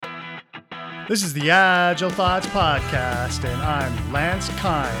This is the Agile Thoughts Podcast, and I'm Lance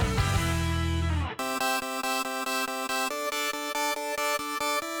Kind.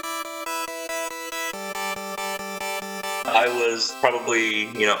 I was probably,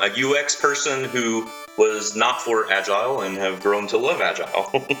 a UX person who was not for Agile and have grown to love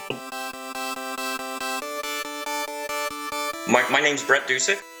Agile. My name's Brett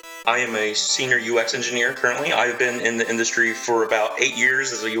Dusick. I am a senior UX engineer currently. I've been in the industry for about 8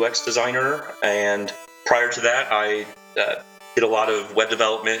 years as a UX designer, and prior to that, I did a lot of web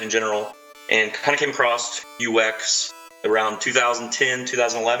development in general and kind of came across UX around 2010,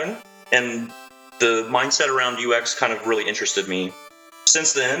 2011, and the mindset around UX kind of really interested me.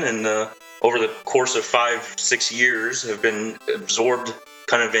 Since then, and over the course of 5-6 years, have been absorbed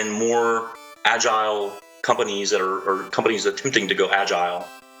kind of in more agile companies that are companies attempting to go agile,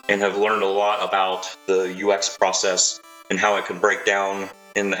 and have learned a lot about the UX process and how it can break down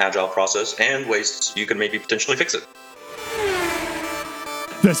in the agile process and ways you can maybe potentially fix it.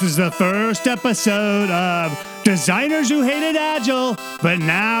 This is the first episode of Designers Who Hated Agile, but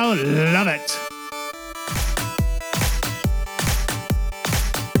now love it.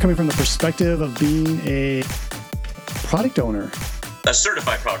 Coming from the perspective of being a product owner. A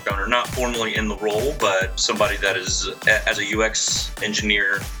certified product owner, not formally in the role, but somebody that is, as a UX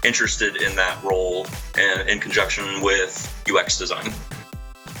engineer, interested in that role and in conjunction with UX design.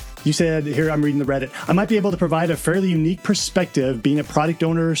 You said, here I'm reading the Reddit, I might be able to provide a fairly unique perspective being a product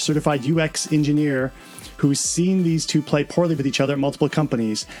owner, certified UX engineer who's seen these two play poorly with each other at multiple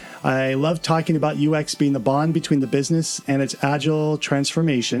companies. I love talking about UX being the bond between the business and its agile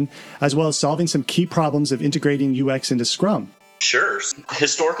transformation, as well as solving some key problems of integrating UX into Scrum. Sure.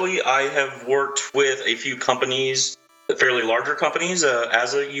 Historically, I have worked with a few companies, fairly larger companies,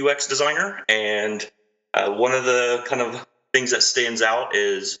 as a UX designer. And one of the kind of things that stands out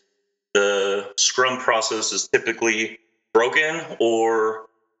is the Scrum process is typically broken or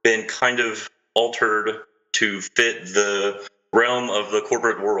been kind of altered to fit the realm of the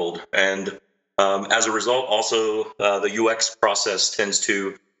corporate world. And as a result, also the UX process tends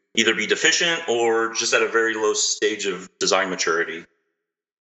to either be deficient or just at a very low stage of design maturity.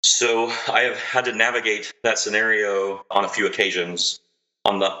 So I have had to navigate that scenario on a few occasions.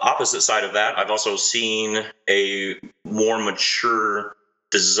 On the opposite side of that, I've also seen a more mature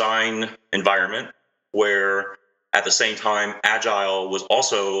design environment where at the same time, Agile was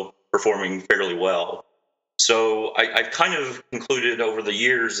also performing fairly well. So I've kind of concluded over the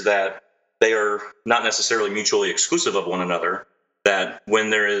years that they are not necessarily mutually exclusive of one another, that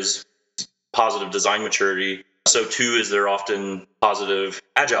when there is positive design maturity, so too is there often positive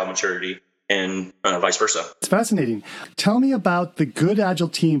agile maturity, and vice versa. It's fascinating. Tell me about the good agile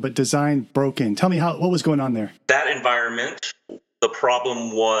team, but design broken. Tell me what was going on there. That environment, the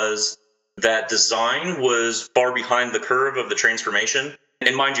problem was that design was far behind the curve of the transformation.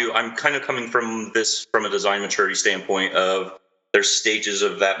 And mind you, I'm kind of coming from this from a design maturity standpoint of there's stages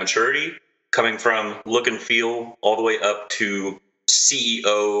of that maturity, coming from look and feel all the way up to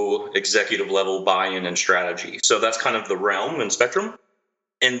CEO executive level buy-in and strategy. So that's kind of the realm and spectrum.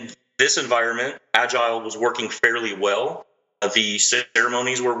 In this environment, Agile was working fairly well. The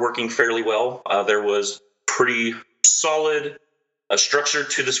ceremonies were working fairly well. There was pretty solid structure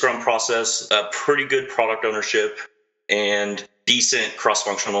to the Scrum process, pretty good product ownership, and decent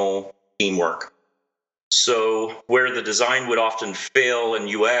cross-functional teamwork. So where the design would often fail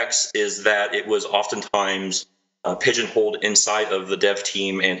in UX is that it was oftentimes pigeonholed inside of the dev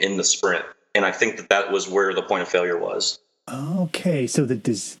team and in the sprint. And I think that was where the point of failure was. Okay, so the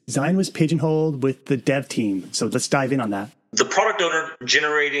design was pigeonholed with the dev team. So let's dive in on that. The product owner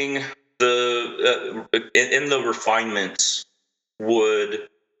generating in the refinements would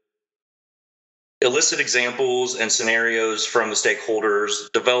elicit examples and scenarios from the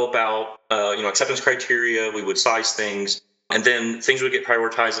stakeholders, develop out acceptance criteria. We would size things, and then things would get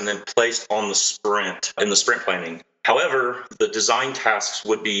prioritized and then placed on the sprint in the sprint planning. However, the design tasks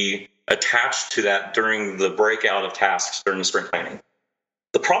would be attached to that during the breakout of tasks during the sprint planning.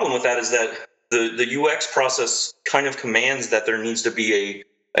 The problem with that is that the UX process kind of commands that there needs to be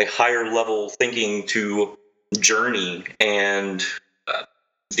a higher level thinking to journey and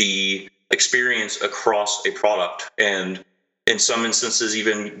the experience across a product, and in some instances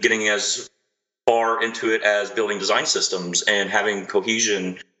even getting as far into it as building design systems and having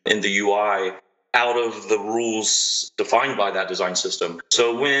cohesion in the UI out of the rules defined by that design system.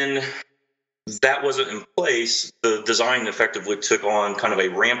 So when that wasn't in place, the design effectively took on kind of a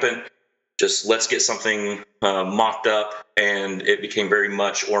rampant, just let's get something mocked up, and it became very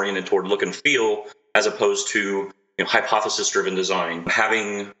much oriented toward look and feel as opposed to hypothesis-driven design,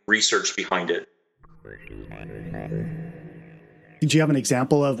 having research behind it. Do you have an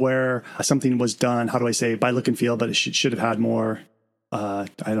example of where something was done, how do I say, by look and feel, but it should have had more, I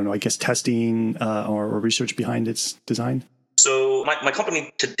don't know, I guess testing or research behind its design? So my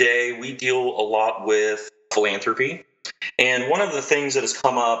company today, we deal a lot with philanthropy. And one of the things that has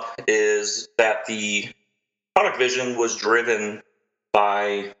come up is that the product vision was driven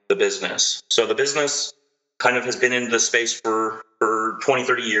by the business. So the business kind of has been in the space for 20,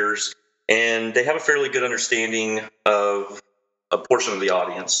 30 years, and they have a fairly good understanding of a portion of the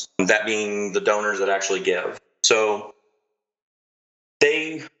audience, that being the donors that actually give. So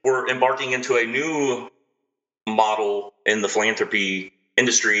they were embarking into a new model in the philanthropy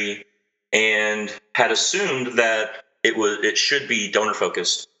industry and had assumed that it should be donor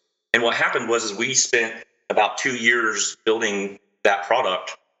focused. And what happened was we spent about 2 years building that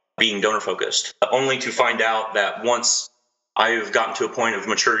product being donor focused, only to find out that once I've gotten to a point of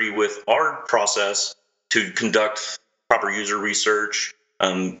maturity with our process to conduct proper user research,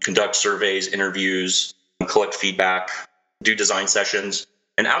 conduct surveys, interviews, collect feedback, do design sessions.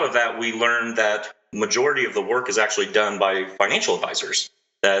 And out of that, we learned that majority of the work is actually done by financial advisors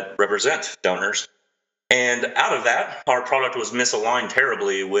that represent donors. And out of that, our product was misaligned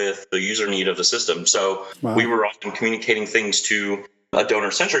terribly with the user need of the system. So we were often communicating things to a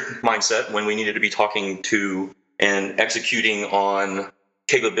donor-centric mindset when we needed to be talking to and executing on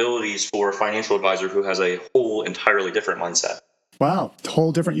capabilities for a financial advisor who has a whole entirely different mindset. Wow,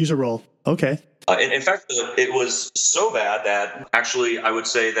 whole different user role. Okay. In fact, it was so bad that actually I would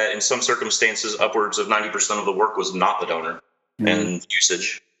say that in some circumstances, upwards of 90% of the work was not the donor and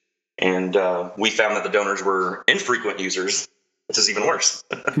usage. And we found that the donors were infrequent users, which is even worse.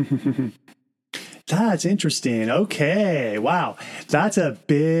 That's interesting. Okay. Wow. That's a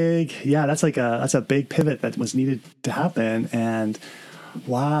big, that's a big pivot that was needed to happen. And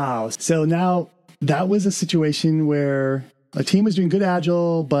wow. So now that was a situation where a team was doing good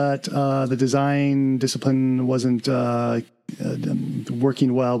Agile, but the design discipline wasn't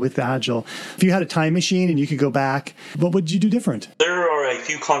working well with Agile. If you had a time machine and you could go back, what would you do different? There are a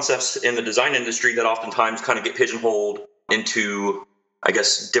few concepts in the design industry that oftentimes kind of get pigeonholed into, I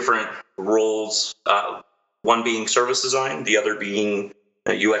guess, different roles. One being service design, the other being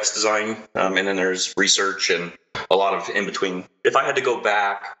UX design, and then there's research and a lot of in between. If I had to go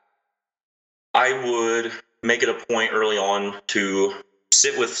back, I would make it a point early on to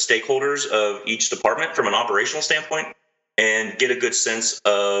sit with stakeholders of each department from an operational standpoint and get a good sense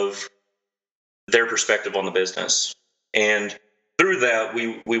of their perspective on the business. And through that,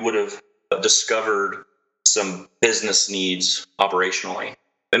 we would have discovered some business needs operationally.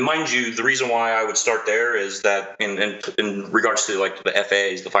 And mind you, the reason why I would start there is that in regards to like the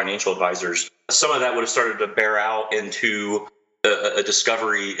FAs, the financial advisors, some of that would have started to bear out into a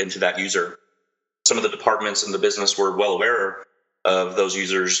discovery into that user. Some of the departments in the business were well aware of those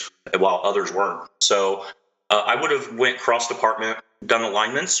users while others weren't. So I would have went cross-department, done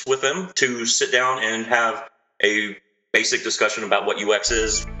alignments with them to sit down and have a basic discussion about what UX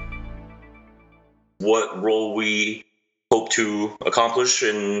is, what role we hope to accomplish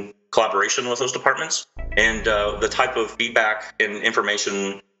in collaboration with those departments, and the type of feedback and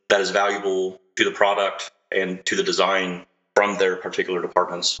information that is valuable to the product and to the design from their particular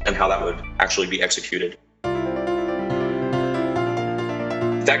departments and how that would actually be executed.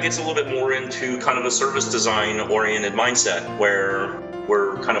 That gets a little bit more into kind of a service design oriented mindset where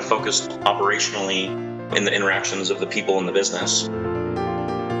we're kind of focused operationally in the interactions of the people in the business.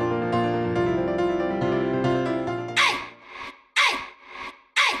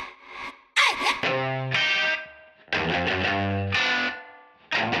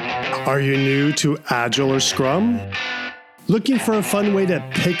 Are you new to Agile or Scrum? Looking for a fun way to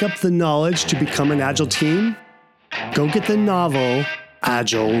pick up the knowledge to become an Agile team? Go get the novel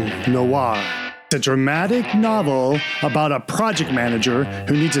Agile Noir. It's a dramatic novel about a project manager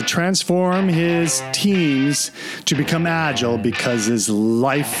who needs to transform his teams to become Agile because his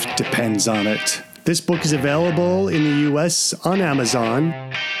life depends on it. This book is available in the US on Amazon,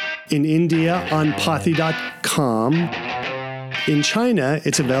 in India on Pothi.com. In China,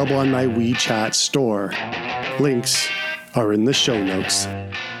 it's available on my WeChat store. Links are in the show notes.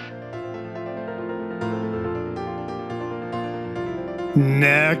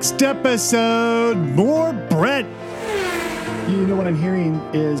 Next episode, more Brett. You know what I'm hearing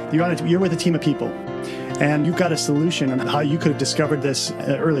is you're with a team of people, and you've got a solution on how you could have discovered this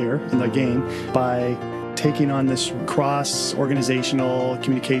earlier in the game by taking on this cross-organizational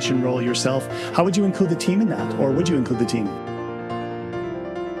communication role yourself. How would you include the team in that, or would you include the team?